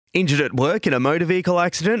Injured at work in a motor vehicle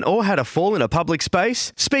accident or had a fall in a public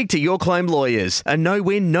space? Speak to Your Claim Lawyers, a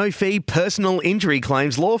no-win, no-fee personal injury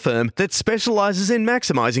claims law firm that specialises in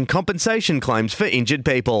maximising compensation claims for injured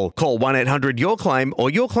people. Call 1-800-YOUR-CLAIM or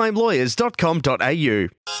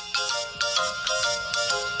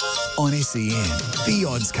yourclaimlawyers.com.au. On SEN, The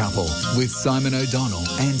Odds Couple with Simon O'Donnell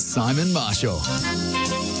and Simon Marshall.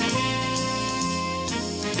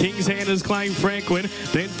 King's Hand has claimed Franklin,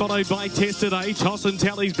 then followed by Testaday. Toss and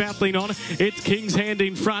Tally's battling on. It's King's Hand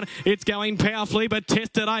in front. It's going powerfully, but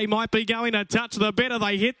Testaday might be going to touch the better.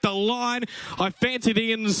 They hit the line. I fancy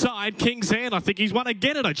the inside. King's Hand, I think he's won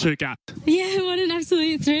again at Echuca. Yeah, what an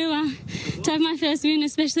absolute thrill to have my first win,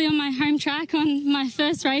 especially on my home track on my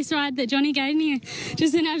first race ride that Johnny gave me.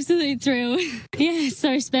 Just an absolute thrill. Yeah, it's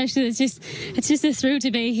so special. It's just a thrill to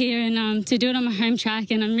be here and to do it on my home track,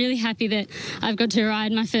 and I'm really happy that I've got to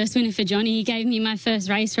ride my first winner for Johnny. He gave me my first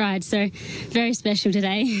race ride, so very special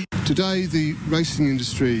today. Today, the racing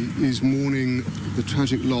industry is mourning the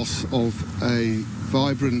tragic loss of a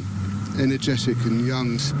vibrant, energetic and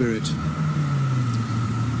young spirit.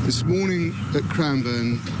 This morning at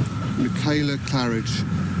Cranbourne, Michaela Claridge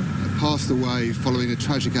passed away following a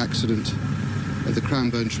tragic accident at the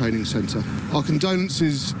Cranbourne Training Centre. Our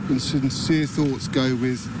condolences and sincere thoughts go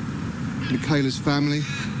with Michaela's family,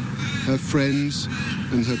 her friends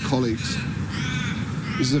and her colleagues.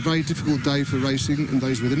 This is a very difficult day for racing and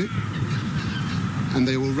those within it, and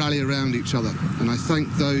they will rally around each other. And I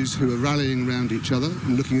thank those who are rallying around each other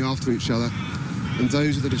and looking after each other, and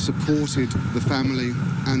those that have supported the family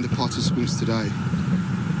and the participants today.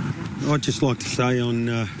 I'd just like to say on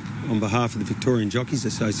behalf of the Victorian Jockeys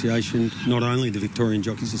Association, not only the Victorian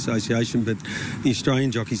Jockeys Association but the Australian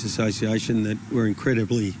Jockeys Association, that we're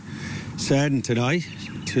incredibly saddened today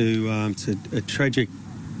to a tragic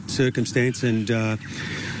circumstance, and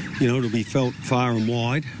it'll be felt far and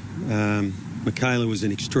wide. Michaela was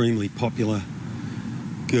an extremely popular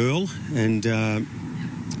girl, and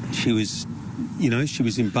she was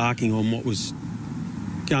embarking on what was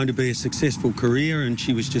going to be a successful career, and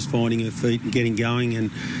she was just finding her feet and getting going,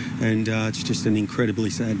 and it's just an incredibly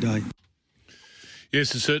sad day.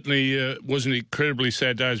 Yes, it certainly was an incredibly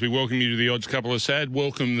sad day as we welcome you to the Odds Couple. A sad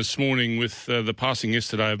welcome this morning with the passing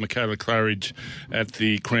yesterday of Michaela Claridge at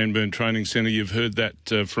the Cranbourne Training Centre. You've heard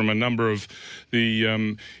that from a number of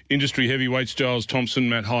the industry heavyweights, Giles Thompson,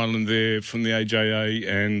 Matt Hyland there from the AJA,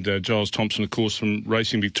 and Giles Thompson, of course, from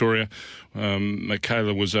Racing Victoria.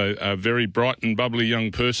 Michaela was a very bright and bubbly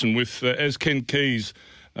young person with, as Ken Keys,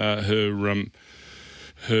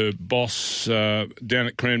 her boss down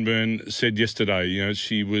at Cranbourne said yesterday,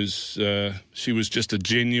 she was just a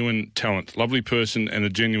genuine talent, lovely person and a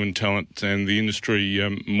genuine talent, and the industry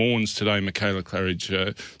mourns today Michaela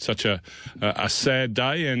Claridge. Such a sad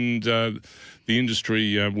day, and the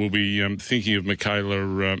industry will be thinking of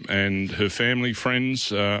Michaela and her family,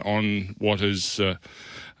 friends, on what is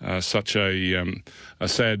such a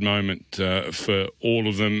sad moment for all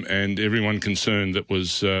of them and everyone concerned that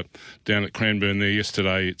was down at Cranbourne there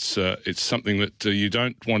yesterday. It's something that you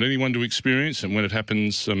don't want anyone to experience, and when it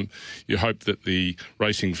happens, you hope that the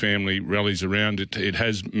racing family rallies around it. It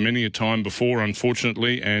has many a time before,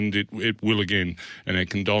 unfortunately, and it will again. And our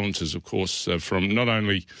condolences, of course, from not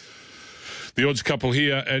only the Odds Couple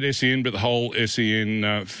here at SEN, but the whole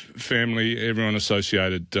SEN family, everyone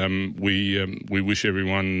associated. We wish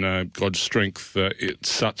everyone God's strength.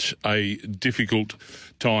 It's such a difficult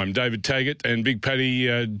time. David Taggart and Big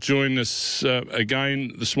Paddy join us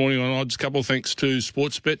again this morning on Odds Couple, thanks to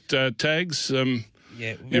Sportsbet Tags.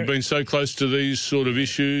 You've been so close to these sort of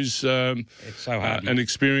issues it's so hard, and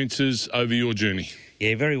experiences over your journey.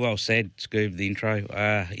 Yeah, very well said, Scoob, the intro.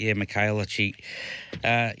 Michaela, she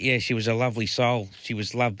was a lovely soul. She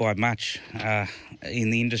was loved by much in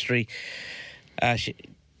the industry.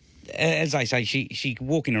 As I say, she could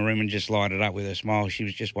walk in a room and just light it up with her smile. She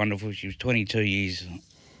was just wonderful. She was 22 years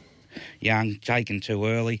young, taken too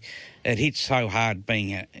early. It hits so hard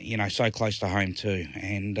being, so close to home too.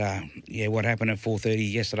 And, what happened at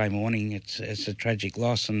 4:30 yesterday morning, it's a tragic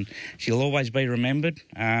loss, and she'll always be remembered.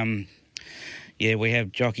 We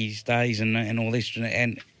have jockeys' days and all this,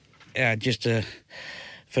 and just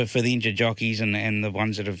for the injured jockeys and the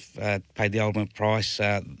ones that have paid the ultimate price,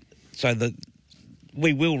 so that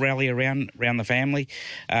we will rally around the family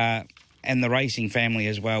and the racing family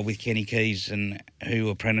as well, with Kenny Keys and who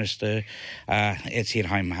apprenticed her. It's hit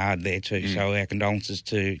home hard there too. So our condolences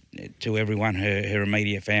to everyone, her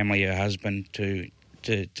immediate family, her husband, to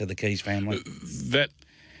the Keys family. That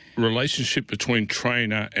relationship between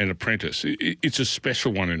trainer and apprentice, it's a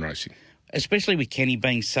special one in racing. Especially with Kenny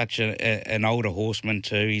being such an older horseman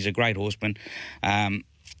too. He's a great horseman.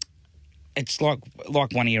 it's like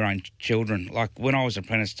one of your own children. Like when I was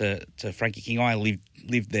apprentice to Frankie King, I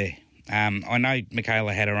lived there. I know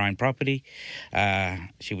Michaela had her own property.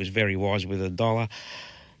 She was very wise with $1.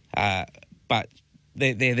 But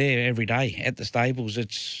they're there every day at the stables.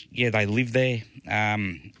 They live there,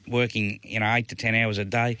 working 8 to 10 hours a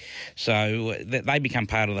day. So they become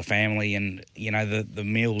part of the family. And the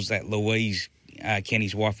meals that Louise,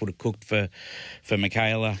 Kenny's wife, would have cooked for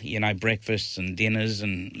Michaela, breakfasts and dinners,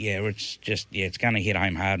 and it's going to hit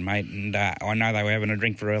home hard, mate. And I know they were having a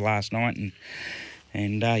drink for her last night,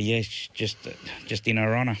 and just in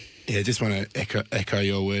her honour. Yeah, just want to echo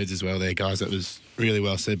your words as well there, guys. That was really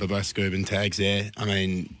well said by both Scoob and Tags there. I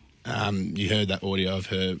mean, you heard that audio of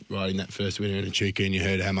her riding that first winner in Echuca, and you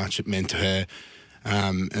heard how much it meant to her.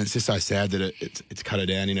 And it's just so sad that it's cut her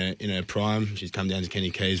down in her prime. She's come down to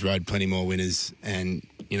Kenny Keys, rode plenty more winners, and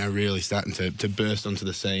really starting to burst onto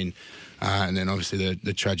the scene. And then obviously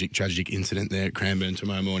the tragic incident there at Cranbourne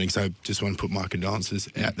tomorrow morning. So just want to put my condolences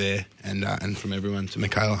out there and from everyone to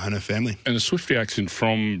Michaela and her family. And a swift reaction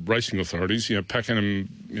from racing authorities. Pakenham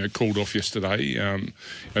called off yesterday.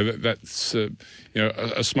 That's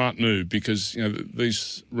a smart move, because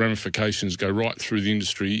these ramifications go right through the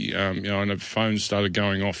industry. I know phones started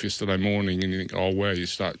going off yesterday morning, and you think, oh wow, you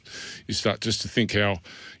start just to think how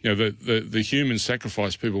the human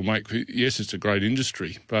sacrifice people make. Yes, it's a great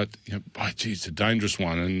industry, but it's a dangerous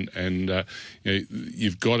one, and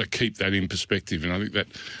you've got to keep that in perspective. And I think that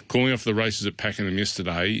calling off the races at Pakenham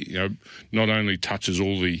yesterday, not only touches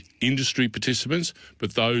all the industry participants,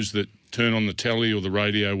 but those that turn on the telly or the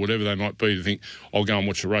radio, whatever they might be, to think, I'll go and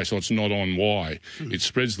watch a race. Oh, it's not on. Why? It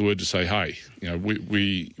spreads the word to say, hey,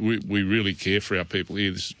 we really care for our people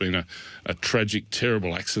here. This has been a tragic,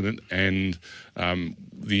 terrible accident, and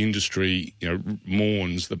the industry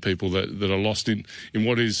mourns the people that are lost in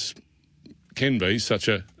what can be such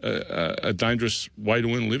a dangerous way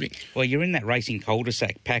to earn a living. Well, you're in that racing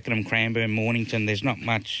cul-de-sac, Pakenham, Cranbourne, Mornington. There's not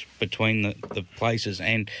much between the places,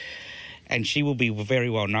 and she will be very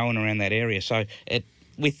well known around that area. So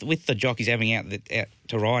with the jockeys having out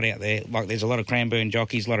to ride out there, like there's a lot of Cranbourne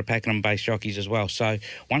jockeys, a lot of Pakenham-based jockeys as well. So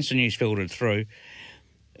once the news filtered through,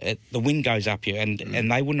 the wind goes up you, and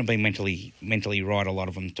they wouldn't have been mentally right, a lot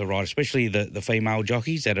of them, to ride, especially the female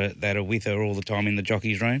jockeys that are with her all the time in the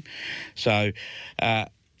jockeys' room. So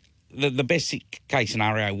the best case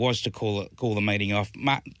scenario was to call the meeting off.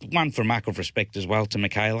 One, for a mark of respect as well to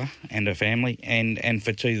Michaela and her family, and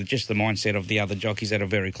for two, just the mindset of the other jockeys that are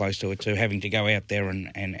very close to it too, having to go out there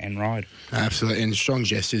and ride. Absolutely, and strong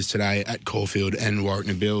gestures today at Caulfield and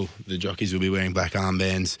Warwick Bill. The jockeys will be wearing black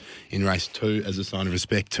armbands in race 2 as a sign of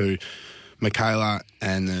respect to Michaela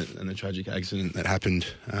and the tragic accident that happened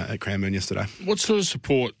at Cranbourne yesterday. What sort of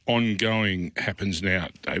support ongoing happens now,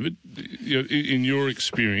 David? In your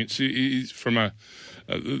experience, from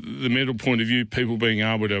the mental point of view, people being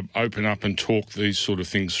able to open up and talk these sort of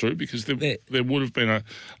things through, because there would have been a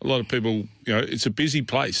lot of people. It's a busy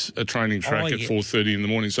place, a training track at 4:30 in the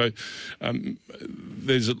morning. So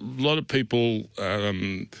there's a lot of people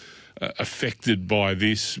affected by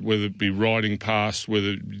this, whether it be riding past,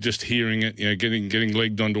 whether just hearing it, getting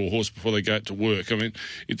legged onto a horse before they go out to work. I mean,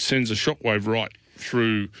 it sends a shockwave right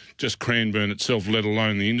through just Cranbourne itself, let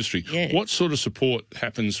alone the industry. Yeah. What sort of support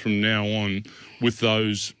happens from now on with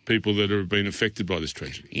those people that have been affected by this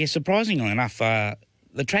tragedy? Yeah, surprisingly enough,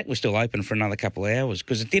 the track was still open for another couple of hours,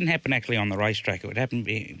 because it didn't happen actually on the racetrack. It would happen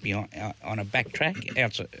on a back track,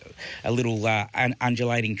 outside, a little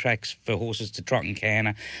undulating tracks for horses to trot and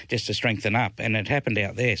canter, just to strengthen up, and it happened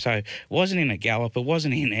out there. So it wasn't in a gallop, it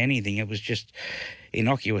wasn't in anything, it was just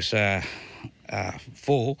innocuous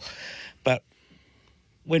fall. But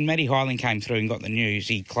when Matty Hyling came through and got the news,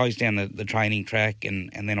 he closed down the training track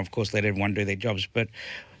and then, of course, let everyone do their jobs. But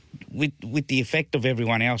with the effect of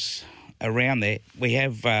everyone else around there, we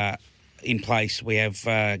have in place, we have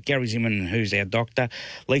Gary Zimmerman, who's our doctor,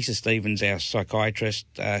 Lisa Stevens, our psychiatrist.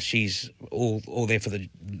 She's all there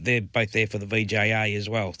they're both there for the VJA as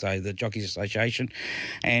well, so the Jockeys Association.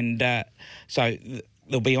 And so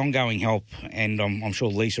there'll be ongoing help, and I'm sure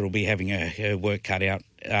Lisa will be having her work cut out,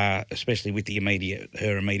 especially with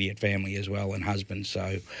her immediate family as well and husband.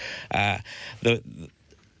 So the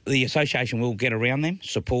association will get around them,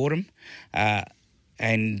 support them,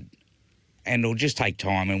 and it'll just take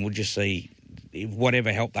time, and we'll just see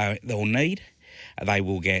whatever help they'll need. they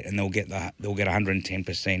will get, and they'll get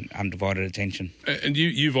 110% undivided attention. And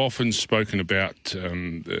you've often spoken about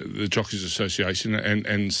the Jockeys Association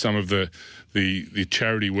and some of the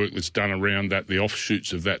charity work that's done around that, the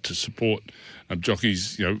offshoots of that to support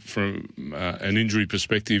jockeys, from an injury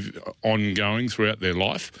perspective, ongoing throughout their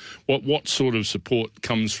life. What sort of support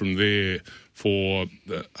comes from there for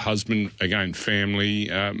the husband, again, family?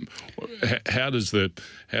 How does the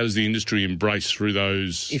industry embrace through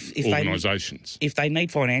those organisations? If they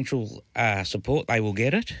need financial support, they will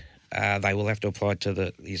get it. They will have to apply to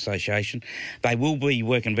the association. They will be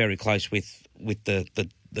working very close with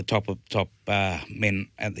the top men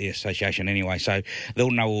at the association anyway, so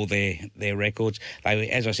they'll know all their records.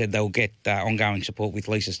 As I said, they'll get ongoing support with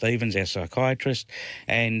Lisa Stevens, our psychiatrist,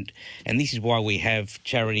 and this is why we have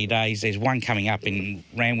charity days. There's one coming up in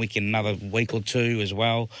Randwick in another week or two as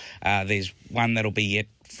well. There's one that'll be at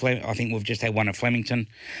I think we've just had one at Flemington,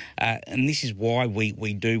 and this is why we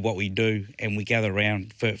do what we do, and we gather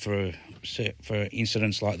around for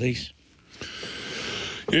incidents like these.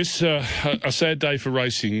 Yes, a sad day for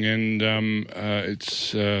racing, and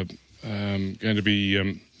it's going to be,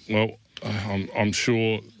 I'm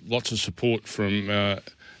sure lots of support from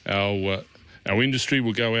our industry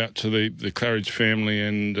will go out to the Claridge family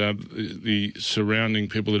and the surrounding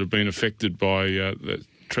people that have been affected by the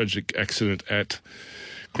tragic accident at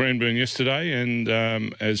Cranbourne yesterday, and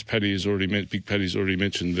as Big Paddy's already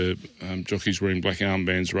mentioned, the jockeys wearing black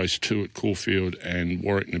armbands race 2 at Caulfield and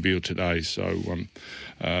Warwick Nabil today. So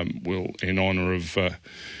we'll in honour of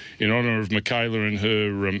Michaela and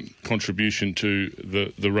her contribution to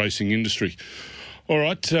the racing industry. All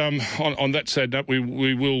right. On that sad note,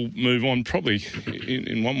 we will move on, probably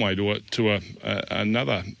in one way to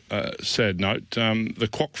another sad note. The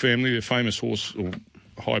Kwok family, the famous horse.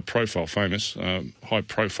 High-profile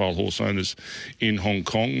horse owners in Hong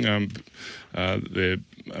Kong. Their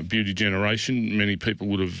Beauty Generation, many people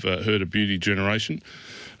would have heard of Beauty Generation,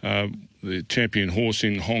 the champion horse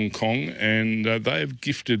in Hong Kong, and they have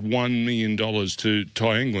gifted $1 million to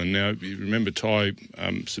Ty England. Now, you remember Ty,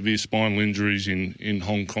 severe spinal injuries in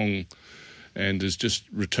Hong Kong, and has just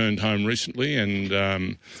returned home recently,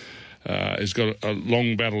 and has got a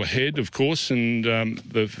long battle ahead, of course, and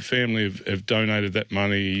the family have donated that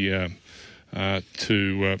money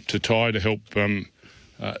to Ty to help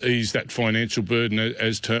ease that financial burden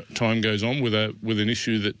as time goes on with an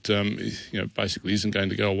issue that basically isn't going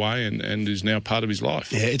to go away and is now part of his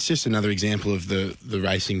life. Yeah, it's just another example of the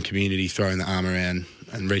racing community throwing the arm around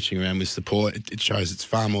and reaching around with support. It shows it's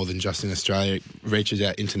far more than just in Australia. It reaches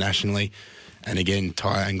out internationally, and again,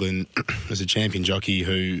 Ty England was a champion jockey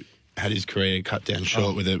who had his career cut down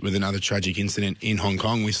short with another tragic incident in Hong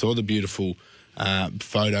Kong. We saw the beautiful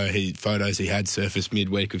photos he had surfaced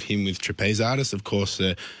midweek of him with trapeze artists. Of course,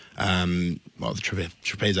 the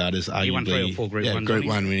trapeze artists arguably he won 3 or 4 Group 1. Group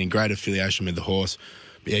 1 winning, great affiliation with the horse.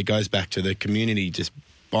 But it goes back to the community just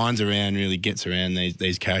binds around, really gets around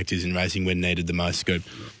these characters in racing when needed the most. Scoop.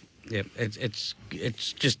 Yeah, it's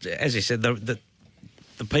just, as I said, the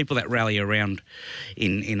people that rally around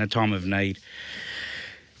in a time of need.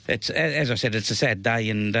 It's, as I said, it's a sad day,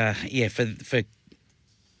 and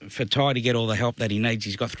for Ty to get all the help that he needs,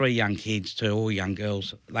 he's got 3 young kids, 2 all young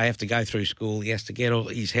girls. They have to go through school. He has to get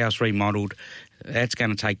his house remodelled. That's going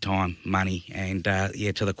to take time, money, and to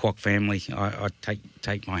the Kwok family, I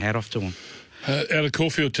take my hat off to them. Out of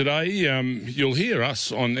Caulfield today, you'll hear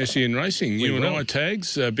us on SEN Racing. You and I,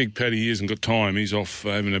 Tags. Big Paddy hasn't got time. He's off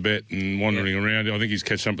having a bet and wandering around. I think he's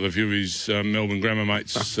catching up with a few of his Melbourne Grammar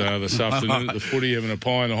mates this afternoon at the footy, having a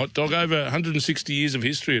pie and a hot dog. Over 160 years of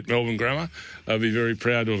history at Melbourne Grammar. I'll be very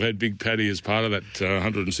proud to have had Big Paddy as part of that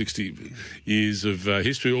 160 years of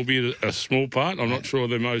history, albeit a small part. I'm not sure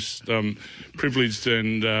the most privileged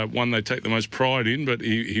and one they take the most pride in, but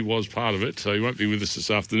he was part of it, so he won't be with us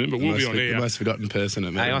this afternoon, but we'll be on air. The most forgotten person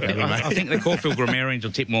at Melbourne. I think the Caulfield Grammarians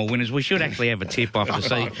will tip more winners. We should actually have a tip-off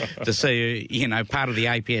to see part of the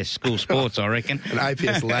APS school sports, I reckon. An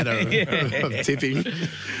APS ladder of tipping.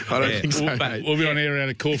 I don't think so, mate. We'll be on air out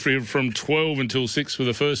of Caulfield from 12 until 6 for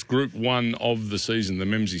the first Group 1 of the season, the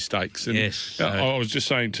Memsie Stakes. And yes. I was just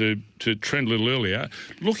saying to Trent a little earlier,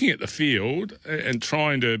 looking at the field and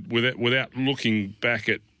trying to, without looking back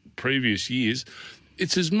at previous years,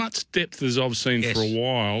 it's as much depth as I've seen for a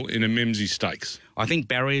while in a Memsie Stakes. I think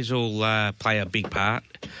barriers will play a big part.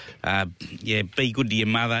 Be good to your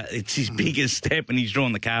mother. It's his biggest step, and he's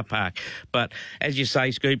drawn the car park. But as you say,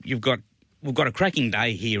 Scoop, we've got a cracking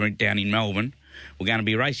day here down in Melbourne. We're going to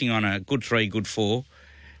be racing on a good 3, good 4.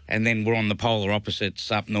 And then we're on the polar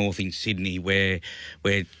opposites up north in Sydney, where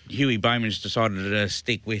Huey Bowman's decided to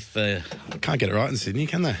stick with the. Can't get it right in Sydney,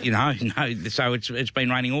 can they? No. So it's been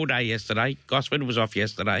raining all day yesterday. Gosford was off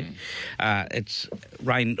yesterday. It's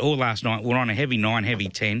rained all last night. We're on a heavy 9, heavy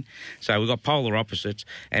 10. So we've got polar opposites,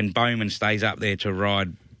 and Bowman stays up there to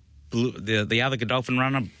ride the other Godolphin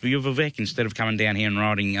runner, Buvavec, instead of coming down here and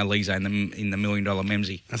riding Alize in the $1 Million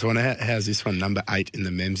Memsie. So I wonder how's this one, number 8 in the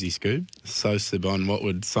Memsie, Scoob? So Sabon, what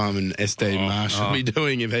would Simon Marshall be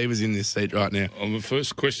doing if he was in this seat right now? Well, the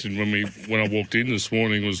first question when I walked in this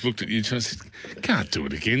morning was looked at you and said, can't do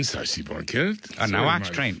it again, So Sabon, can it? I know,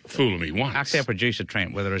 ask Trent. Fooling me once. Ask our producer,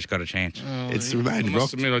 Trent, whether it's got a chance. It's remained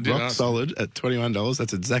rock solid at $21.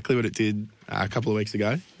 That's exactly what it did a couple of weeks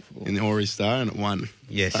ago in the Ori Star, and it won.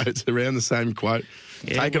 Yes. So it's around the same quote.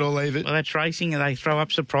 Yeah, Take it or leave it. Well, that's racing, and they throw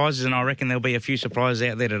up surprises, and I reckon there'll be a few surprises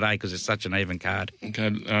out there today because it's such an even card.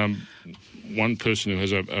 Okay. One person who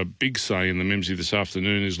has a big say in the Memsie this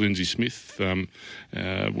afternoon is Lindsay Smith,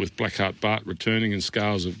 with Blackheart Bart returning and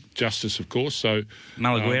Scales of Justice, of course. So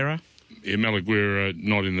Malaguera? Malaguera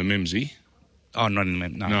not in the Memsie. Oh, not in the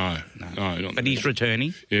No. But he's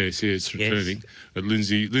returning. Yes, it's returning. Yes. But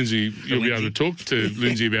Lindsay, you'll be able to talk to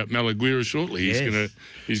Lindsay about Malaguera shortly. Yes.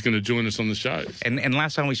 He's going to join us on the show. And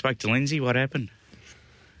last time we spoke to Lindsay, what happened?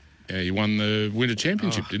 Yeah, he won the Winter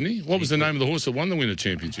Championship, didn't he? What was the name of the horse that won the Winter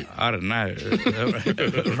Championship? I don't know.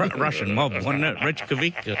 Russian mob, wasn't it?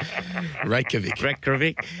 Reykjavik. Do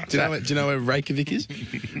you know where Reykjavik is?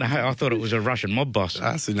 No, I thought it was a Russian mob boss.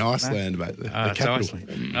 That's in Iceland, mate. The capital.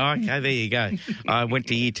 Iceland. Oh, okay, there you go. I went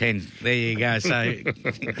to year 10. There you go. So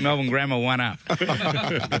Melbourne Grammar 1 up.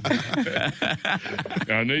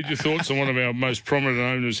 I need your thoughts on one of our most prominent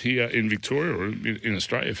owners here in Victoria, or in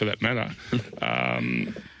Australia for that matter.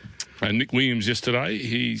 Nick Williams yesterday,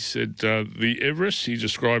 he said the Everest, he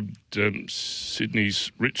described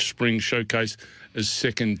Sydney's Rich Spring Showcase as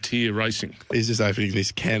second-tier racing. He's just opening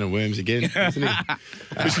this can of worms again, isn't he?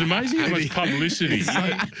 It's amazing how much publicity.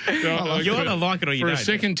 You either like it or you don't. For a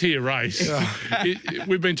second-tier race,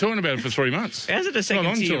 we've been talking about it for 3 months. How's it a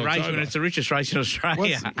second-tier race when it's the richest race in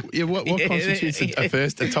Australia? What constitutes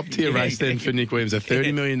a top-tier race then for Nick Williams? A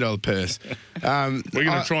 $30 million purse. We're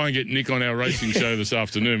going to try and get Nick on our racing show this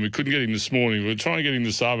afternoon. We couldn't get him this morning. We're trying to get him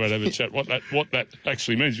this Savo to have a chat what that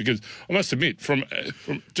actually means, because I must admit, from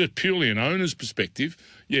just purely an owner's perspective,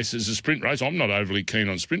 yes, it's a sprint race. I'm not overly keen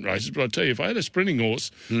on sprint races, but I tell you, if I had a sprinting horse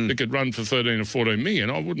that could run for 13 or 14 million,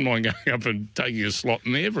 I wouldn't mind going up and taking a slot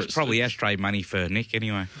in the Everest. It's probably ashtray money for Nick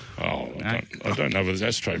anyway. I don't know if it's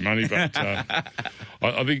ashtray money, but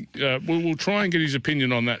I think we'll try and get his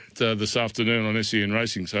opinion on that this afternoon on SEN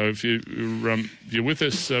Racing. So if you're with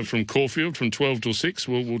us from Caulfield from 12 till 6,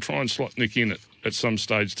 we'll try and slot Nick in at some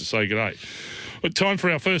stage to say good day. But time for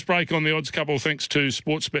our first break on the Odds Couple, thanks to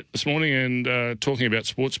Sportsbet this morning. And talking about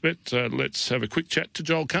Sportsbet, let's have a quick chat to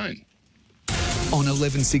Joel Kane. On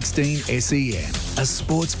 1116 SEN, a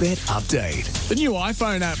Sportsbet update. The new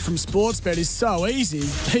iPhone app from Sportsbet is so easy,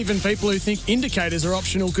 even people who think indicators are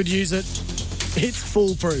optional could use it. It's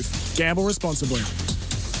foolproof. Gamble responsibly.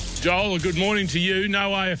 Joel, a good morning to you. No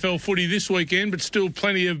AFL footy this weekend, but still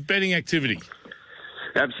plenty of betting activity.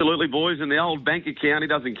 Absolutely, boys. And the old bank account, he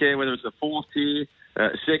doesn't care whether it's a fourth tier,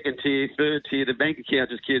 second tier, third tier. The bank account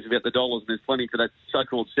just cares about the dollars, and there's plenty for that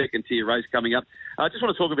so-called second tier race coming up. I just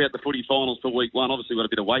want to talk about the footy finals for week one. Obviously, we've got a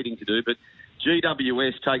bit of waiting to do, but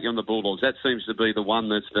GWS taking on the Bulldogs. That seems to be the one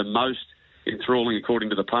that's the most enthralling according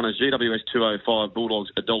to the punters. GWS 205,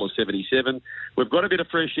 Bulldogs $1.77. We've got a bit of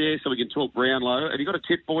fresh air, so we can talk Brownlow. Have you got a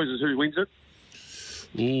tip, boys, as who wins it?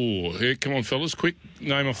 Oh, here, come on, fellas, quick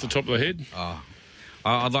name off the top of the head.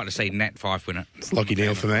 I'd like to see Nat Fyfe win it. It's Lockie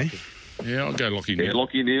Neal for me. Yeah, I'll go Lockie Neal. Yeah,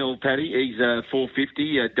 Lockie Neal, Paddy. He's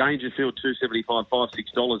 $4.50. Dangerfield $2.75,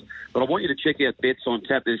 $5-6. But I want you to check out bets on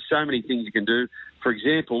tap. There's so many things you can do. For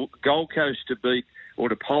example, Gold Coast to beat or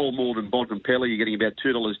to poll more than Bontempelli, you're getting about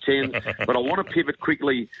 $2.10. But I want to pivot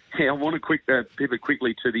quickly. Pivot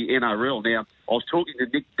quickly to the NRL. Now, I was talking to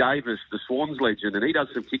Nick Davis, the Swans legend, and he does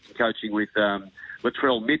some kicking coaching with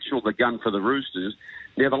Latrell Mitchell, the gun for the Roosters.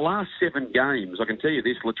 Now, the last 7 games, I can tell you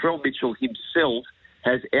this, Latrell Mitchell himself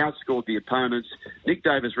has outscored the opponents. Nick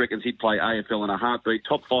Davis reckons he'd play AFL in a heartbeat.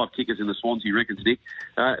 Top 5 kickers in the Swans, he reckons, Nick.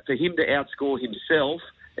 For him to outscore himself,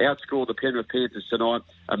 outscore the Penrith Panthers tonight,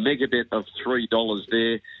 a mega bet of $3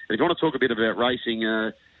 there. And if you want to talk a bit about racing,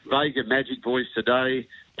 Vega Magic Boys today,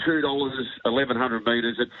 $2, 1,100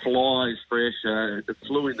 metres. It flies fresh. It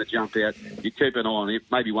flew in the jump out. You keep an eye on it.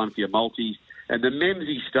 Maybe one for your multis. And the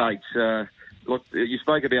Memsie Stakes... Look, you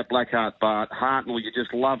spoke about Blackheart Bart. Hartnell, you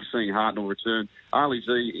just love seeing Hartnell return. Ali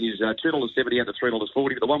Z is $2.70 out to $3.40.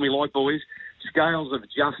 But the one we like, boys, Scales of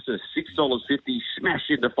Justice, $6.50, smash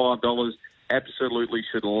into $5. Absolutely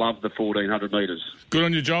should love the 1,400 metres. Good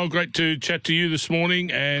on you, Joel. Great to chat to you this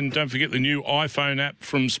morning. And don't forget the new iPhone app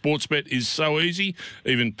from Sportsbet is so easy.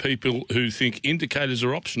 Even people who think indicators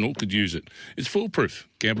are optional could use it. It's foolproof.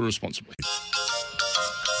 Gamble responsibly.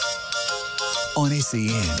 On SEN,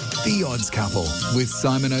 The Odds Couple with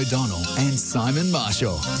Simon O'Donnell and Simon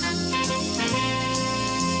Marshall.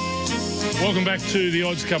 Welcome back to The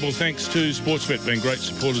Odds Couple. Thanks to Sportsbet, been great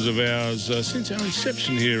supporters of ours since our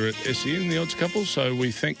inception here at SEN, The Odds Couple. So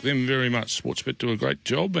we thank them very much. Sportsbet do a great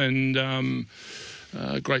job, and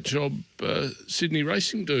great job Sydney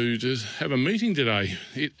Racing do to have a meeting today.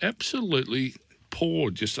 It absolutely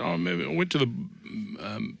poured. I remember I went to the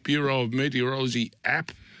Bureau of Meteorology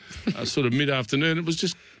app sort of mid-afternoon. It was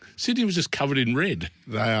just, Sydney was just covered in red.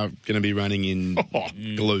 They are going to be running in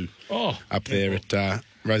glue up there at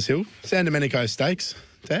Rosehill. San Domenico Stakes,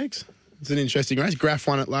 Tags. It's an interesting race. Graf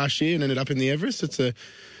won it last year and ended up in the Everest. It's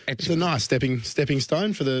a nice stepping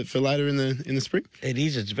stone for later in the spring. It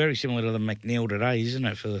is. It's very similar to the McNeil today, isn't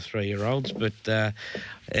it, for the 3-year-olds? But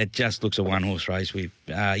it just looks a one-horse race with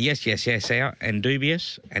yes out and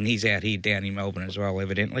Dubious, and he's out here down in Melbourne as well,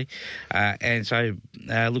 evidently. And so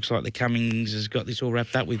looks like the Cummings has got this all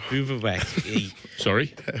wrapped up with Bivouac.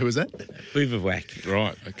 Sorry? Who was that? Bivouac.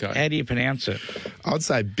 Right, okay. How do you pronounce it? I'd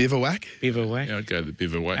say Bivouac. Bivouac. Yeah, I'd go the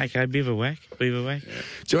Bivouac. Okay, Bivouac. Yeah. Do you want to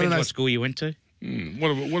Depends know what school you went to? What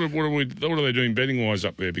are they doing betting-wise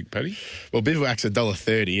up there, Big Paddy? Well, Bivouac's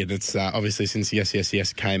 $1.30, and it's obviously since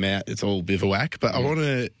Yes came out, it's all Bivouac. But I want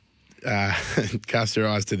to cast your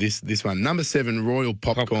eyes to this one. Number 7, Royal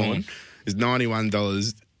Popcorn is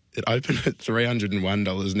 $91. It opened at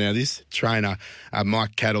 $301. Now, this trainer,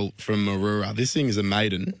 Mike Cattle from Marura, this thing is a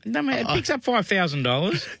maiden. No, man, it picks up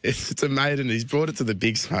 $5,000. It's a maiden. He's brought it to the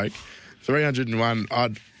big smoke. 301.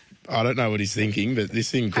 I don't know what he's thinking, but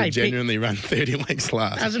this thing could genuinely run 30 lengths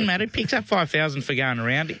last. Doesn't matter. It picks up $5,000 for going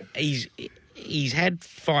around. He's had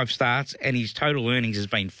 5 starts and his total earnings has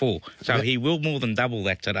been 4. So he will more than double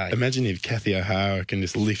that today. Imagine if Kathy O'Hara can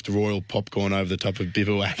just lift Royal Popcorn over the top of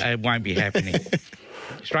Bivouac. It won't be happening.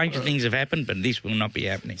 Stranger things have happened, but this will not be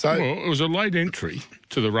happening. So, well, it was a late entry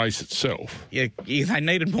to the race itself. Yeah, they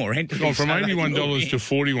needed more entries. Gone from $81 to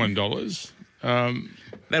 $41.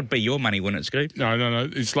 That'd be your money, wouldn't it, Scoop? No.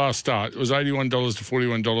 Its last start, it was $81 to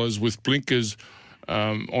 $41 with blinkers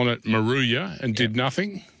on it, Maruya, and did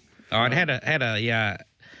nothing. Oh, it had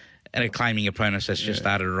a claiming apprentice that's just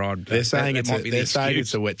started a ride. They're saying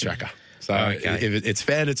it's a wet tracker. So if it's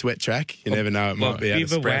found it's wet track, you never know. It might be able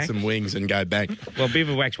to spread some wings and go bang. Well,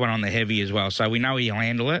 Bivouac's one on the heavy as well, so we know he'll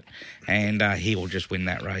handle it, and he will just win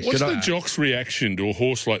that race. What's the jock's reaction to a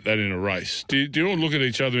horse like that in a race? Do you all look at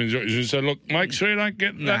each other and say, look, make sure you don't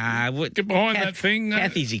get get behind that thing?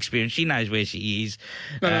 Kathy's experience, she knows where she is.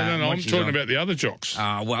 No, I'm talking about the other jocks.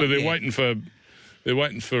 They're waiting for... They're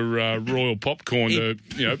waiting for Royal Popcorn to,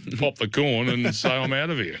 pop the corn and say, I'm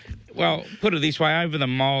out of here. Well, put it this way, over the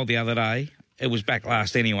mile the other day, it was back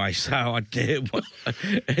last anyway, so I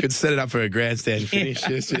could set it up for a grandstand finish.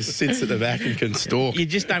 It just sits at the back and can stalk. You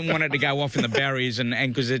just don't want it to go off in the barriers, and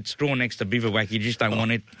because it's drawn next to Bivouac, you just don't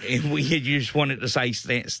want it. You just want it to stay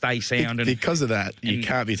sound. Because of that, you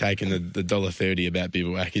can't be taking the $1.30 about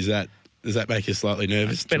Bivouac. Does that make you slightly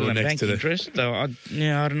nervous? Better than bank interest. I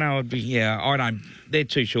don't know. I don't. They're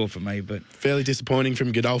too short for me, but fairly disappointing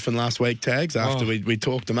from Godolphin last week, Tags. After we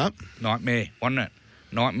talked them up, nightmare, wasn't it?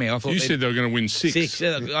 Nightmare. I thought you said they were going to win 6.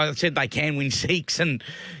 I said they can win 6, and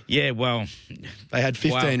well, they had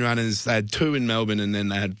 15 runners. They had 2 in Melbourne, and then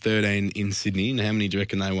they had 13 in Sydney. And how many do you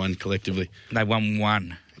reckon they won collectively? They won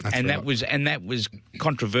 1, and right. that was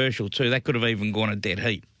controversial too. That could have even gone a dead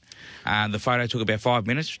heat. The photo took about 5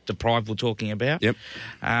 minutes, the Pride we're talking about. Yep.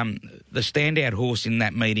 The standout horse in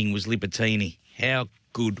that meeting was Libertini. How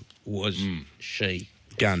good was she?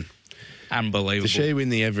 Gun. Unbelievable. Does she win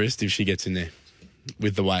the Everest if she gets in there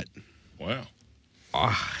with the weight? Wow.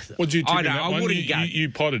 What did you tip in that one? You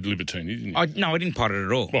potted Libertini, didn't you? No, I didn't pot it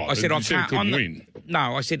at all. Well, I said it couldn't win.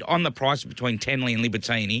 No, I said on the price between Tenley and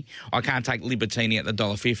Libertini, I can't take Libertini at the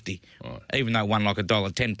 $1.50, even though it won like a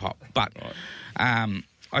 $1.10 pop. But...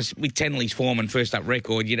 with Tenley's form and first up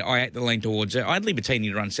record, I had to lean towards it. I had Libertini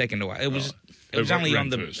to run second away. It was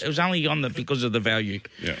only on because of the value.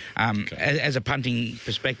 Yeah. As a punting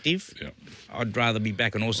perspective, I'd rather be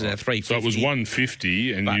back on horses at 350. So it was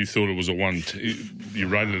 150, and you thought it was a 1. You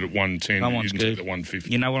rated it at 110. You didn't take the 150.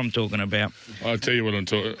 You know what I'm talking about. I'll tell you what I'm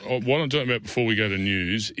talking. What I'm talking about before we go to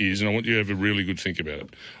news is, and I want you to have a really good think about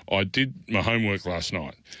it. I did my homework last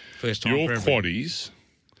night. First time. Your quaddies,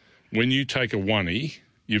 when you take a 1-y.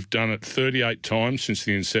 You've done it 38 times since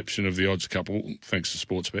the inception of the odds couple, thanks to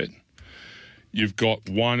Sportsbet. You've got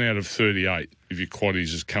 1 out of 38 if your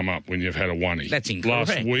quaddies has come up when you've had a oney. That's incorrect.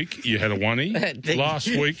 Last week you had a oney. Last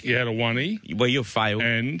week you had a oney. Well, you failed.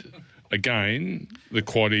 And again, the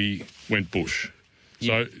quaddie went bush.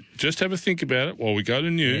 So just have a think about it while we go to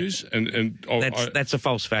news. Yeah. And that's a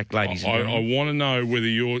false fact, ladies and I gentlemen. want to know whether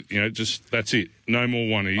you're, that's it. No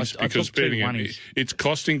more oneies, because betting it's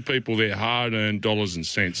costing people their hard-earned dollars and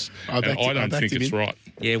cents. I don't think it's right.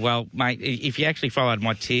 Yeah, well, mate, if you actually followed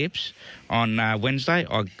my tips on Wednesday,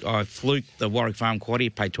 I fluked the Warwick Farm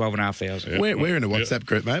quaddie, paid $12,500. We're in a WhatsApp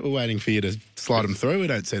group, mate. We're waiting for you to slide them through. We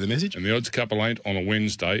don't see the message. And the odds couple ain't on a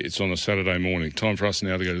Wednesday. It's on a Saturday morning. Time for us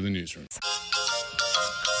now to go to the newsroom.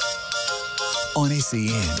 On SEN,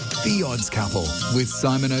 The Odds Couple with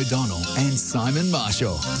Simon O'Donnell and Simon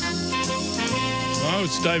Marshall. Oh,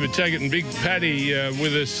 it's David Taggart and Big Paddy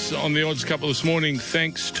with us on the Odds Couple this morning,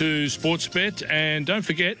 thanks to Sportsbet. And don't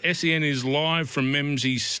forget, SEN is live from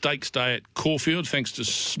Memsie Stakes Day at Caulfield, thanks to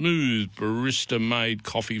smooth barista-made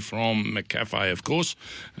coffee from McCafe, of course.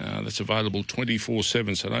 That's available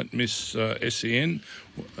 24/7, so don't miss SEN.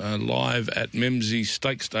 Live at Memsie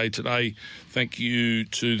Stakes Day today. Thank you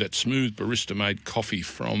to that smooth barista-made coffee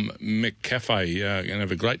from McCafe. Going to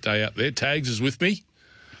have a great day out there. Tags is with me.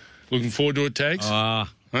 Looking forward to it, Tags?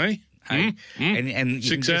 Hey? And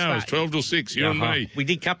 6 hours, 12 till 6, you and me. We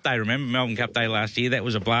did Cup Day, remember? Melbourne Cup Day last year. That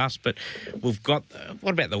was a blast. But we've got,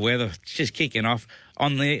 what about the weather? It's just kicking off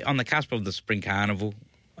on the cusp of the Spring Carnival.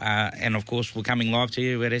 And, of course, we're coming live to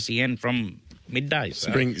you at SEN from midday. So.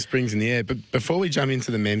 Spring's in the air. But before we jump into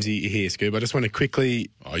the Memsie here, Scoob, I just want to quickly...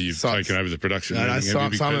 Oh, you've taken over the production. No,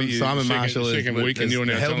 Simon Marshall has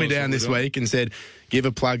held me down this week and said, give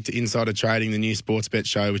a plug to Insider Trading, the new Sportsbet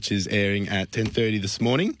show, which is airing at 10:30 this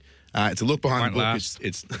morning. It's a look behind the book.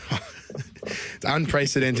 It's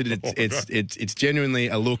unprecedented. It's genuinely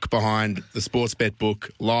a look behind the Sportsbet book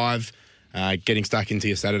live. Getting stuck into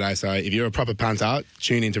your Saturday. So if you're a proper punter,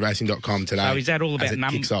 tune into racing.com today. So is that all about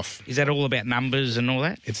numbers? Is that all about numbers and all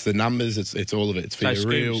that? It's the numbers. It's all of it. It's for your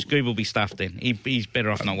real. Scoob will be stuffed then. He's better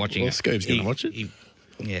off not watching it. Scoob's going to watch it.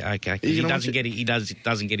 Yeah, okay. He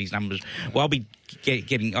doesn't get his numbers. Well, I'll be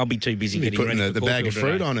too busy getting putting ready the bag of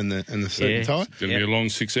fruit on and the suit and tie. It's going to be a long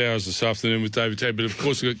 6 hours this afternoon with David Taggart. But of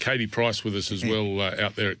course, we've got Katie Price with us as well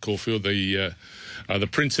out there at Caulfield, the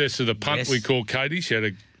princess of the punt. We call Katie. She had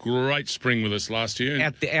a great spring with us last year.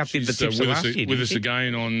 Outdid the tips last year. With us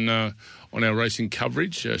again on our racing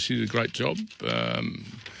coverage. She did a great job.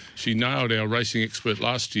 She nailed our racing expert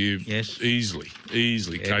last year easily.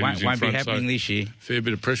 Yeah, won't be happening this year. Fair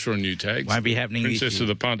bit of pressure on you, Tags. Won't be happening this year. Princess of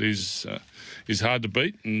the punt is hard to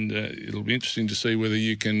beat, and it'll be interesting to see whether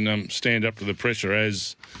you can stand up to the pressure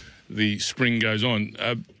as the spring goes on.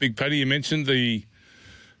 Big Paddy, you mentioned the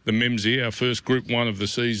Memsie, our first Group 1 of the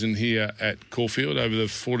season here at Caulfield over the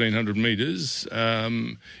 1,400 metres.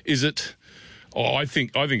 Is it? I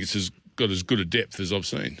think it's got as good a depth as I've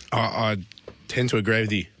seen. I tend to agree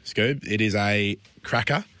with you, Scoob. It is a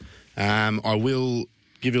cracker. I will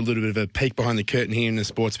give you a little bit of a peek behind the curtain here in the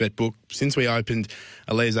Sportsbet book. Since we opened,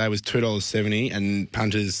 Elise was $2.70 and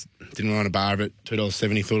punters didn't want a bar of it,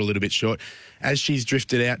 $2.70, thought a little bit short. As she's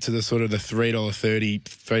drifted out to the sort of the $3.30,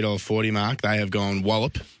 $3.40 mark, they have gone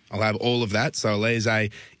wallop. I'll have all of that. So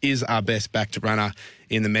Elise is our best backed runner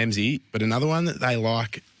in the Memsie. But another one that they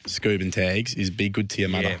like, Scoob and Tags, is Be Good to Your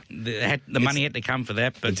Mother. Yeah, the money had to come for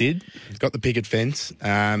that. But it did. It's got the picket fence.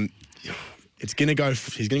 It's going to go.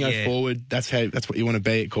 He's going to go forward. That's what you want to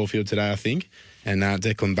be at Caulfield today, I think. And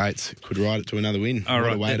Declan Bates could ride it to another win. All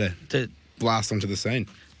right, what a way to blast onto the scene.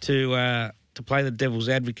 To play the devil's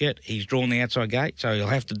advocate, he's drawn the outside gate, so he'll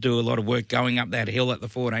have to do a lot of work going up that hill at the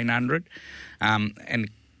 1,400. And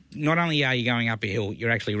not only are you going up a hill,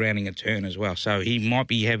 you're actually rounding a turn as well. So he might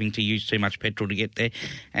be having to use too much petrol to get there,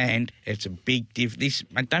 and it's a big diff.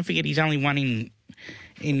 Don't forget, he's only won in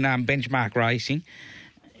benchmark racing.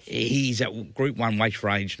 He's at Group 1 weight for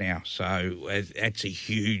age now, so that's a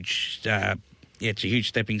huge. It's a huge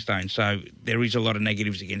stepping stone. So there is a lot of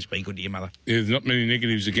negatives against Be Good to Your Mother. Yeah, there's not many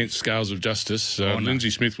negatives against Scales of Justice. Lindsay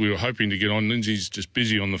Smith, we were hoping to get on. Lindsay's just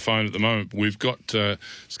busy on the phone at the moment. We've got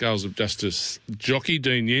Scales of Justice jockey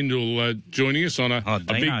Dean Yendall joining us on a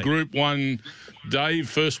big Group 1 day,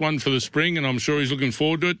 first one for the spring, and I'm sure he's looking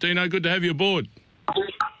forward to it. Dino, good to have you aboard.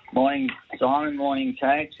 Morning, Simon. Morning,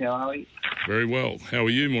 Tags. How are we? Very well. How are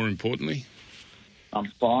you, more importantly?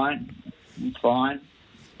 I'm fine.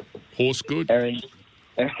 Horse good?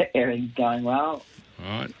 Everything's going well.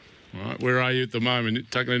 All right. Where are you at the moment?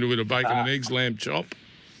 Tucking into a bit of bacon and eggs, lamb chop?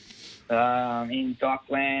 In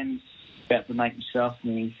Docklands, about to make myself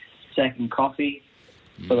my second coffee.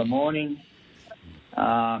 for the morning.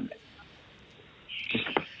 Just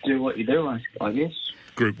do what you do, I guess.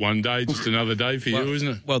 Group 1 day, just another day for you, isn't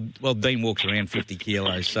it? Well, Dean walks around 50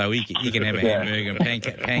 kilos, so he can have a hamburger and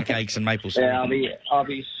pancakes and maple syrup. Yeah, I'll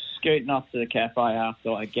be scooting off to the cafe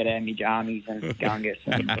after I get out of my jammies and go and get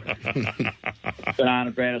some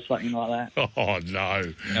banana bread or something like that. Oh,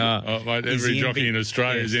 no. Mate, every jockey in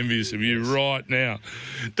Australia is envious of you right now.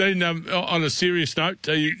 Dean, on a serious note,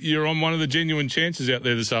 you're on one of the genuine chances out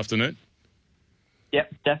there this afternoon.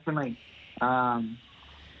 Yep, definitely.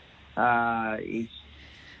 He's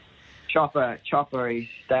Chopper, his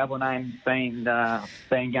stable name's been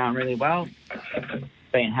going really well.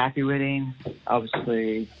 Been happy with him.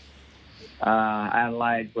 Obviously,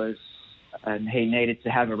 Adelaide and he needed to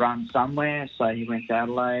have a run somewhere, so he went to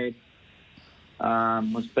Adelaide.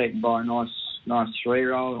 Was beaten by a nice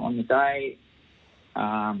 3-year-old on the day.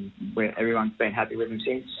 Where everyone's been happy with him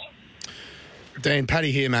since. Dean,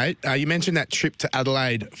 Paddy here, mate. You mentioned that trip to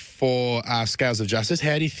Adelaide for Scales of Justice.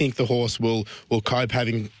 How do you think the horse will cope,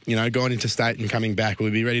 having gone into state and coming back? Will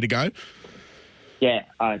he be ready to go? Yeah,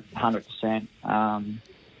 100%.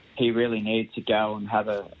 He really needed to go and have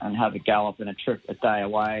a gallop and a trip a day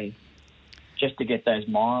away, just to get those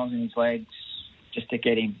miles in his legs, just to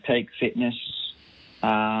get him peak fitness.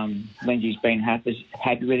 Lindsay's been happy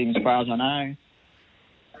with him as far as I know,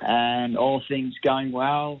 and all things going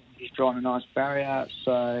well. He's drawn a nice barrier,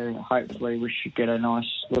 so hopefully we should get a nice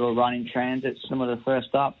little run in transit, similar to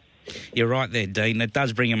first up. You're right there, Dean. It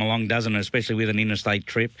does bring him along, doesn't it, especially with an interstate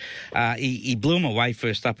trip. He blew him away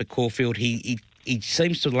first up at Caulfield. He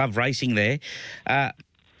seems to love racing there.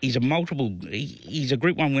 He's a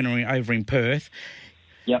Group 1 winner over in Perth.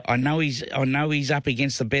 Yep. I know he's up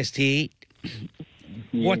against the best here.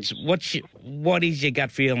 What is your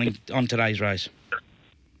gut feeling on today's race?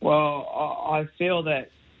 Well, I feel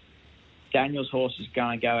that Daniel's horse is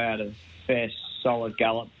going to go out a fair, solid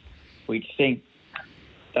gallop. We think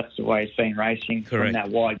that's the way it's been racing. Correct. From that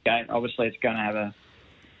wide gate. Obviously, it's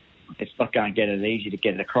not going to get it easy to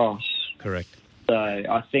get it across. Correct. So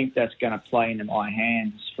I think that's going to play into my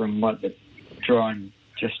hands from what the drawing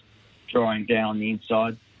down the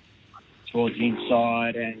inside, towards the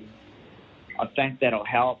inside, and I think that'll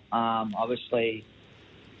help. Obviously,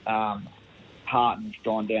 Harton's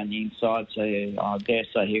drawn down the inside, so I dare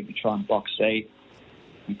say he'll be trying box seat.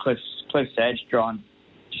 And Cliff's Edge drawn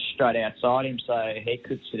just straight outside him, so he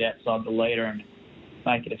could sit outside the leader and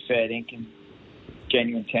make it a fair dinkum,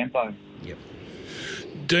 genuine tempo. Yep.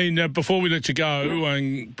 Dean, before we let you go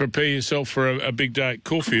and prepare yourself for a big day at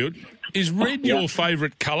Caulfield, is red your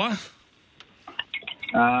favourite colour?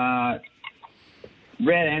 Red,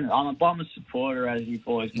 and I'm a Bomber supporter, as you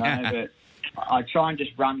boys know, but I try and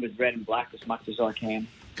just run with red and black as much as I can.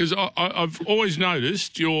 Because I've always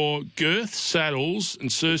noticed your girth, saddles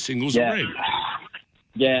and singles are red.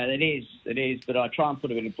 Yeah, it is. But I try and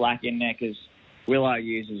put a bit of black in there because Willow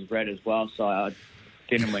uses red as well, so I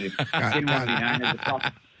didn't want to be known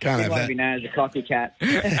as a copycat.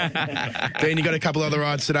 Dean, you got a couple other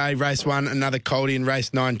rides today. Race 1, another Coldie, and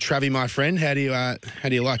Race 9, Travie, my friend. How do you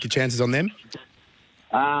like your chances on them?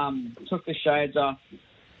 Took the shades off.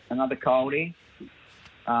 Another Coldie.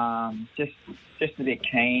 Just a bit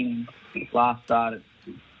keen. Last start at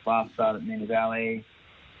Moonee Valley.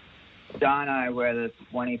 Don't know whether it's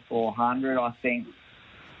 2400. I think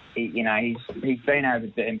he's been over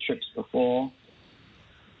them trips before.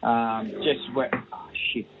 Just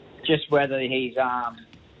whether he's going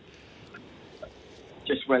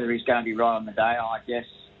to be right on the day. I guess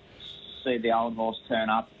see the old horse turn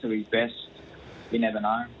up to his best. You never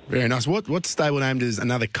know. Very nice. What stable name does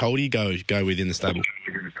another Coldie go with in the stable?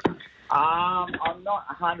 I'm not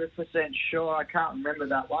 100% sure. I can't remember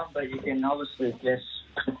that one, but you can obviously guess.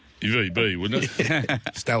 VB, wouldn't it?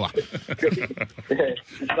 Stella.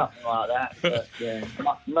 Something like that. But yeah, I'm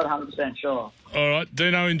not 100% sure. All right,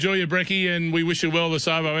 Dino, enjoy your brekkie, and we wish you well this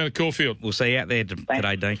over out at Caulfield. We'll see you out there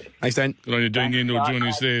today, Dean. Thanks, Dean. Good on you, Dean Yendall, joining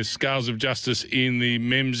us there. Scales of Justice in the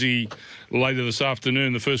Memsie later this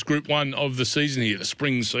afternoon. The first Group 1 of the season here, the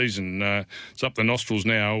spring season. It's up the nostrils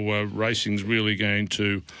now. Racing's really going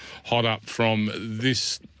to hot up from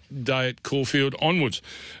this day at Caulfield onwards.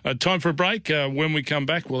 Time for a break. When we come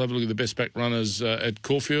back, we'll have a look at the best back runners at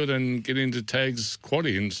Caulfield and get into Tag's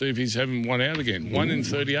quaddie and see if he's having one out again. 1 in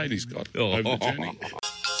 38 he's got over the journey.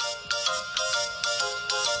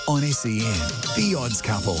 On SEN, The Odds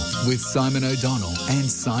Couple with Simon O'Donnell and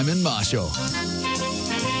Simon Marshall.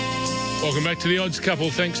 Welcome back to the Odds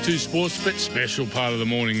Couple. Thanks to Sportsbet. Special part of the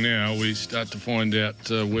morning now. We start to find out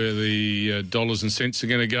where the dollars and cents are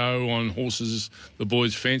going to go on horses the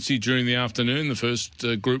boys fancy during the afternoon. The first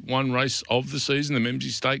Group 1 race of the season, the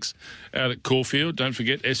Memsie Stakes out at Caulfield. Don't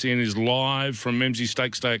forget, SEN is live from Memsie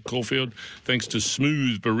Stakes Day at Caulfield thanks to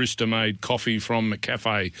smooth barista-made coffee from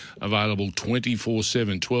McCafe, available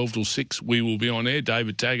 24/7, 12 till 6. We will be on air.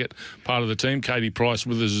 David Taggart, part of the team. Katie Price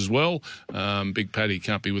with us as well. Big Paddy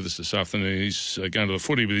can't be with us this afternoon. He's going to the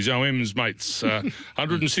footy with his OM's mates.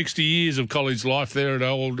 160 years of college life there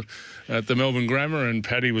at the Melbourne Grammar, and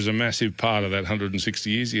Paddy was a massive part of that 160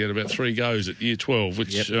 years. He had about 3 goes at year 12,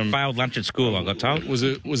 which failed lunch at school, I got told. Was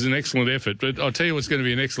an excellent effort. But I'll tell you what's going to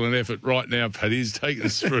be an excellent effort right now, Paddy, is taking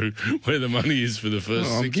us through where the money is for the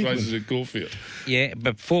first 6 races at Caulfield. Yeah,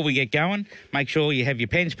 but before we get going, make sure you have your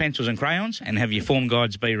pens, pencils and crayons and have your form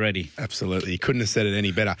guides be ready. Absolutely. You couldn't have said it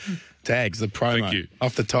any better. Tags, the promo. Thank you.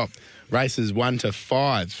 Off the top. Races 1 to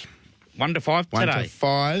 5. 1 to 5 today. 1 to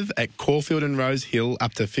 5 at Caulfield and Rose Hill,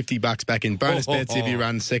 up to $50 back in bonus bets if you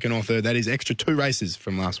run second or third. That is extra 2 races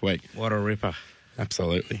from last week. What a ripper.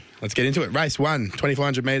 Absolutely. Let's get into it. Race 1,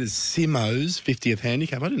 2,400 metres, Simo's 50th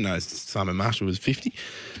handicap. I didn't know Simon Marshall was 50.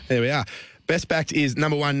 There we are. Best backed is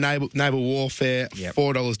number 1, Naval Warfare,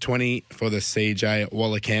 $4.20 for the CJ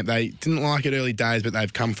Waller Camp. They didn't like it early days, but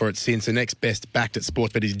they've come for it since. The next best backed at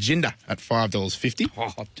Sportsbet is Jinder at $5.50.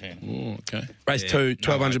 Oh, damn. Oh, okay. Race 2,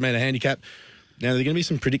 1,200 metre handicap. Now, there are going to be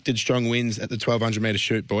some predicted strong wins at the 1,200 metre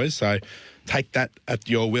shoot, boys, so take that at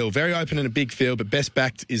your will. Very open and a big field, but best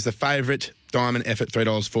backed is the favourite, Diamond Effort,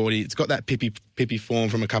 $3.40. It's got that pippy form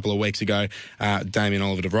from a couple of weeks ago, Damien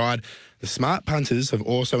Oliver to ride. The smart punters have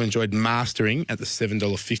also enjoyed mastering at the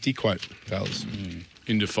 $7.50 quote, fellas.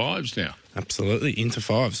 Into 5s now. Absolutely, into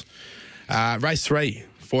 5s. Race 3,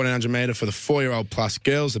 1,400 metre for the 4-year-old plus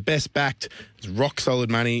girls. The best backed is rock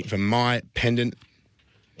solid money for My Pendant.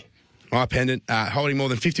 Holding more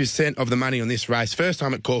than 50% of the money on this race. First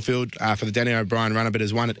time at Caulfield for the Danny O'Brien runner, but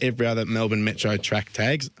has won at every other Melbourne Metro track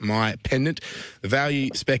tags. My Pendant. The value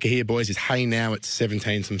specker here, boys, is Hey Now at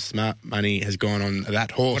 17. Some smart money has gone on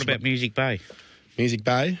that horse. What about Music Bay? Music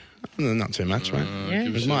Bay? Not too much, mate. Yeah.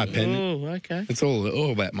 It was My Pendant. Oh, okay. It's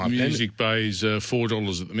all about My Pendant. Music Bay's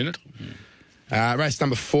 $4 at the minute. Race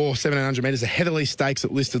number 4, 1,700 metres, the Heatherley Stakes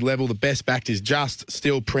at listed level. The best backed is Just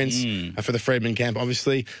Still Prince for the Freedman Camp.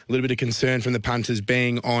 Obviously, a little bit of concern from the punters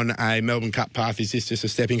being on a Melbourne Cup path. Is this just a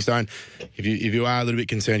stepping stone? If you are a little bit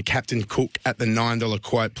concerned, Captain Cook at the $9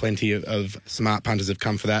 quote. Plenty of smart punters have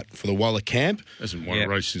come for that for the Waller Camp. Hasn't won a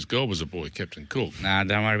race since God was a boy, Captain Cook. Nah,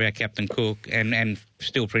 don't worry about Captain Cook. And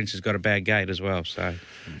Still Prince has got a bad gate as well, so...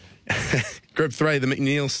 Group 3, the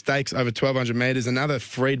McNeil Stakes over 1,200 metres. Another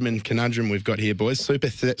Freedman conundrum we've got here, boys. Super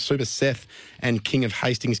Seth and King of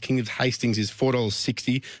Hastings. King of Hastings is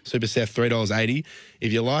 $4.60. Super Seth, $3.80.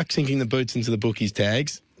 If you like sinking the boots into the bookies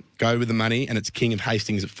tags, go with the money, and it's King of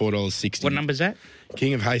Hastings at $4.60. What number's that?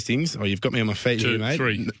 King of Hastings. Oh, you've got me on my feet here, mate.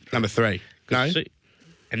 3. Number 3. No?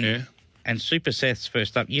 And Super Seth's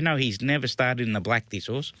first up. You know he's never started in the black, this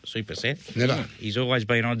horse, Super Seth. Never. He's always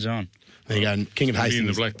been odds on. There you go. King of Hastings. in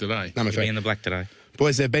the black today. Number 3. In the black today.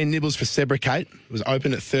 Boys, there have been nibbles for Sebricate. It was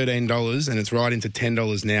open at $13 and it's right into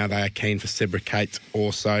 $10 now. They are keen for Sebricate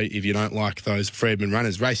also, if you don't like those Freedman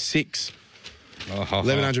runners. Race 6,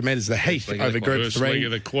 1,100 metres, the Heath over Group 3. First leg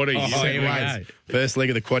of the quaddie. First leg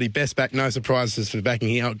of the quaddie. Best back, no surprises for backing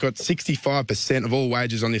here. I've got 65% of all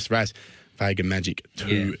wagers on this race. Vega Magic,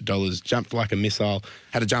 $2. Jumped like a missile.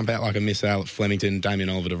 Had to jump out like a missile at Flemington. Damien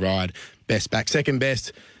Oliver to ride. Best back. Second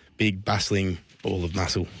best, big bustling Ball of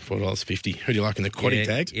Muscle, $4.50. Who do you like in the quaddie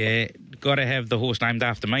tags? Yeah, got to have the horse named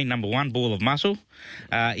after me. Number 1, Ball of Muscle.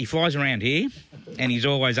 He flies around here, and he's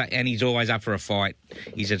always up for a fight.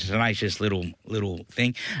 He's a tenacious little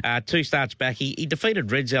thing. 2 starts back, he defeated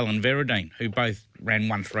Redzel and Veradine, who both ran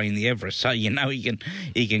 1-3 in the Everest, so you know he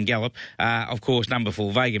can gallop. Of course, number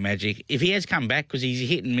 4, Vega Magic. If he has come back, because he's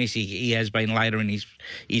hit and miss, he has been later in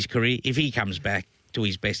his career. If he comes back to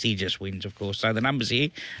his best, he just wins, of course. So the numbers here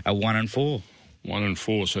are 1 and 4. 1 and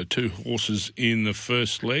 4, so 2 horses in the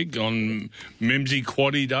first leg on Memsie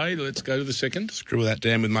Quaddie Day. Let's go to the second. Screw that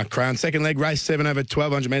down with my crown. Second leg, race 7 over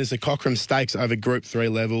 1,200 metres. The Cochrane Stakes over Group 3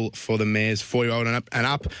 level for the mares, 4-year-old and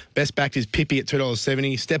up. Best backed is Pippi at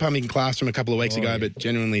 $2.70. Step up in class from a couple of weeks ago, but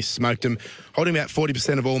genuinely smoked him. Holding about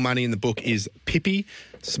 40% of all money in the book is Pippi.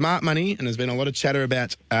 Smart money, and there's been a lot of chatter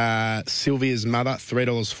about Sylvia's Mother,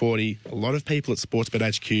 $3.40. A lot of people at Sportsbet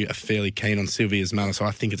HQ are fairly keen on Sylvia's Mother, so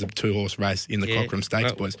I think it's a 2-horse race in the Cochrane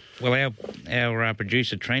Stakes, boys. Well, our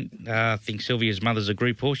producer, Trent, thinks Sylvia's Mother's a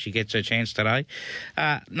Group horse. She gets her chance today.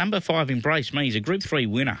 Number 5, Embrace Me, is a Group 3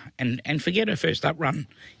 winner, and forget her first up run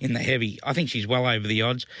in the heavy. I think she's well over the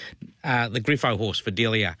odds. The Griffo horse,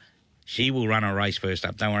 Fidelia, she will run a race first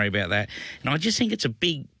up. Don't worry about that. And I just think it's a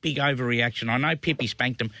big overreaction. I know Pippi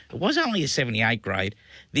spanked them. It was only a 78 grade.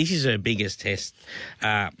 This is her biggest test.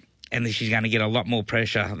 And she's going to get a lot more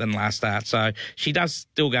pressure than last start. So she does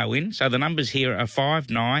still go in. So the numbers here are 5,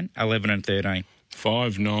 9, 11 and 13.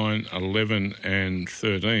 5, 9, 11 and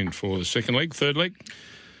 13 for the second leg. Third leg?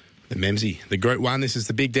 The Memsey, the Group 1. This is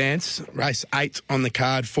the big dance. Race 8 on the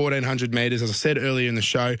card, 1,400 metres. As I said earlier in the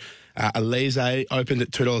show, Elise opened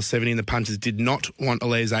at $2.70 and the punters did not want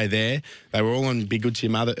Elise there. They were all on Be Good to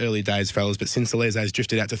Your Mother early days, fellas, but since Elise's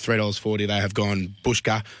drifted out to $3.40, they have gone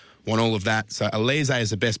Bushka, want all of that. So Elise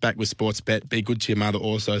is the best back with Sportsbet. Be Good to Your Mother,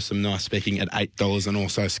 also some nice speaking at $8, and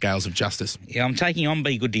also Scales of Justice. Yeah, I'm taking on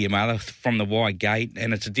Be Good to Your Mother from the wide gate,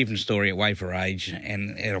 and it's a different story at Way for Age,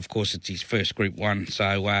 and of course it's his first Group 1,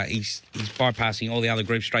 so he's bypassing all the other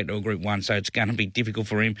groups straight to a Group 1, so it's going to be difficult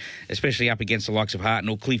for him, especially up against the likes of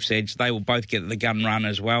Hartnell, Cliff's Edge. They will both get the gun run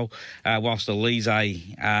as well, whilst Elise, I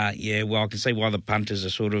can see why the punters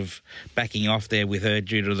are sort of backing off there with her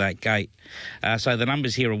due to that gate. So the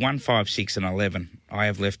numbers here are 1, 5, 6 and 11. I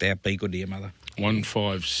have left out Be Good to Your Mother. 1,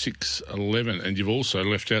 5, 6, 11. And you've also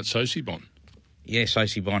left out Sosie Bon. Yes,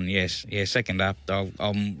 Sosie Bon, yes. Yeah, second up.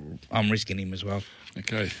 I'm risking him as well.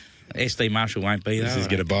 Okay. SD Marshall won't be there. This is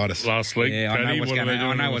going to bite us. Last leg. Yeah, I know what's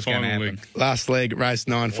going to happen. Last leg, race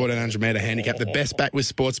 9, 1,400 metre handicap. The best back with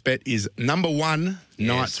Sportsbet is number 1,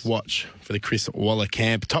 Night's Watch, for the Chris Waller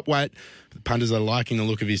camp. Top weight. The punters are liking the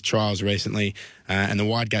look of his trials recently, and the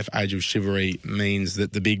wide gate for Age of Chivalry means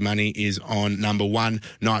that the big money is on number 1,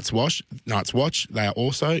 Night's Watch. They are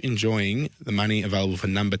also enjoying the money available for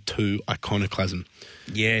number 2, Iconoclasm.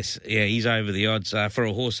 Yes, yeah, he's over the odds for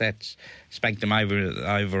a horse that's spanked him over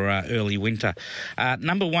early winter.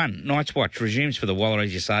 Number 1, Night's Watch, resumes for the Waller,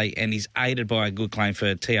 as you say, and is aided by a good claim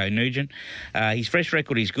for T.O. Nugent. His fresh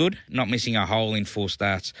record is good, not missing a hole in 4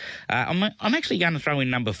 starts. I'm actually going to throw in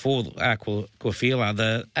number 4, Quafila,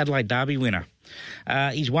 the Adelaide Derby winner.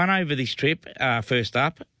 He's won over this trip first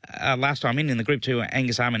up. Last time in the Group 2,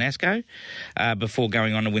 Angus Armanasco, before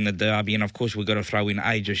going on to win the Derby. And, of course, we've got to throw in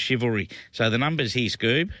Age of Chivalry. So the numbers here,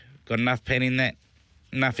 Scoob, got enough pen in that,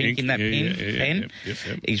 enough ink in that pen. Yep.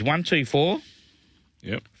 He's 1, 2, 4.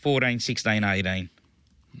 Yep. 14, 16, 18.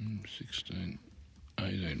 16,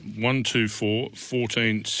 18. 1, 2, 4,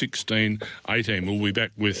 14, 16, 18. We'll be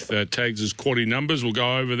back with Tags' quaddy numbers. We'll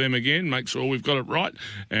go over them again, make sure we've got it right,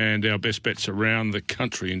 and our best bets around the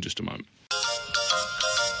country in just a moment.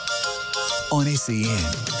 On SEN,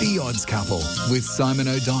 The Odds Couple with Simon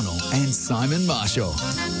O'Donnell and Simon Marshall.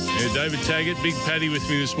 Yeah, David Taggart, Big Paddy with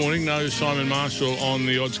me this morning. No Simon Marshall on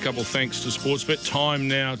The Odds Couple thanks to Sportsbet. Time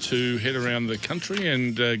now to head around the country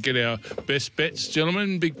and get our best bets.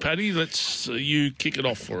 Gentlemen, Big Paddy, let's you kick it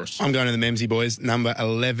off for us. I'm going to the Memsey boys. Number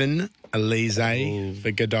 11, Elise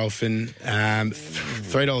for Godolphin.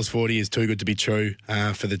 $3.40 is too good to be true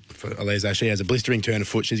for Elise. She has a blistering turn of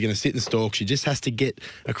foot. She's going to sit and stalk. She just has to get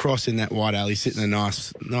across in that wide alley, sit in a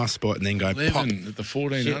nice spot, and then go 11 pop. at the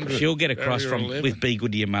 1400. She'll get across with Be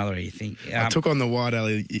Good to Your Mother, you think. I took on the wide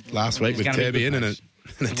alley last week with Turbian, and it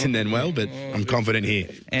didn't end well, but I'm confident here.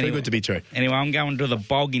 Anyway, too good to be true. Anyway, I'm going to the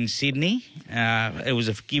Bog in Sydney. It was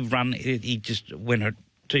a give run. He just went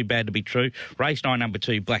too bad to be true. Race 9, number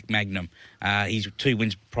 2, Black Magnum. His 2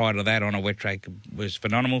 wins prior to that on a wet track was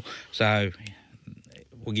phenomenal. So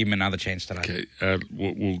we'll give him another chance today. Okay,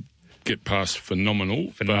 we'll get past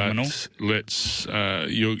phenomenal. But let's.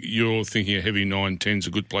 You're thinking a heavy 9-10's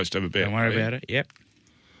a good place to have a bet. Don't worry about it. Yep.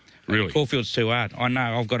 Really? Caulfield's too hard. I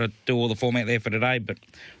know. I've got to do all the format there for today, but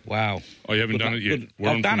wow. Oh, you haven't done it yet?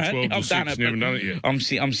 I've done it. You haven't done it yet? I'm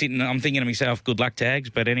sitting. I'm thinking to myself, good luck, Tags.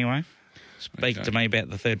 But anyway, speak to me about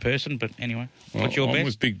the third person. But anyway, what's your best? I'm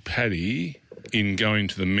with Big Paddy in going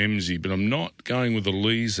to the Memsey, but I'm not going with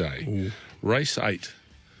Elise. Race 8,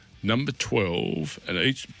 number 12,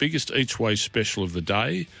 and biggest each way special of the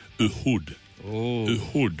day, Uhud.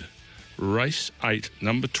 Uhud. Race 8,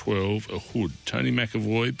 number 12, Uhud. Tony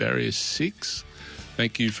McAvoy, barrier 6.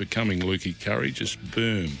 Thank you for coming, Lukey Curry. Just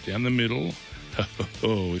boom, down the middle.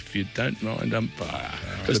 Oh, if you don't mind umpire.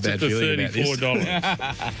 Just at the $34.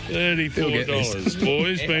 $34,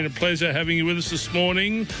 boys. Been a pleasure having you with us this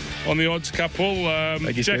morning on The Odds Couple.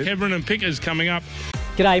 Jack Heverin and Pickers coming up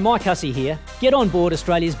G'day, Mike Hussey here. Get on board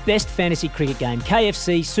Australia's best fantasy cricket game,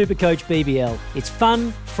 KFC Supercoach BBL. It's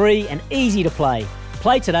fun, free and easy to play.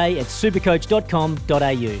 Play today at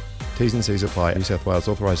supercoach.com.au. T's and C's apply. New South Wales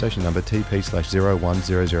authorisation number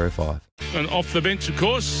TP/01005. And off the bench, of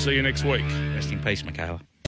course. See you next week. Rest in peace, Michaela.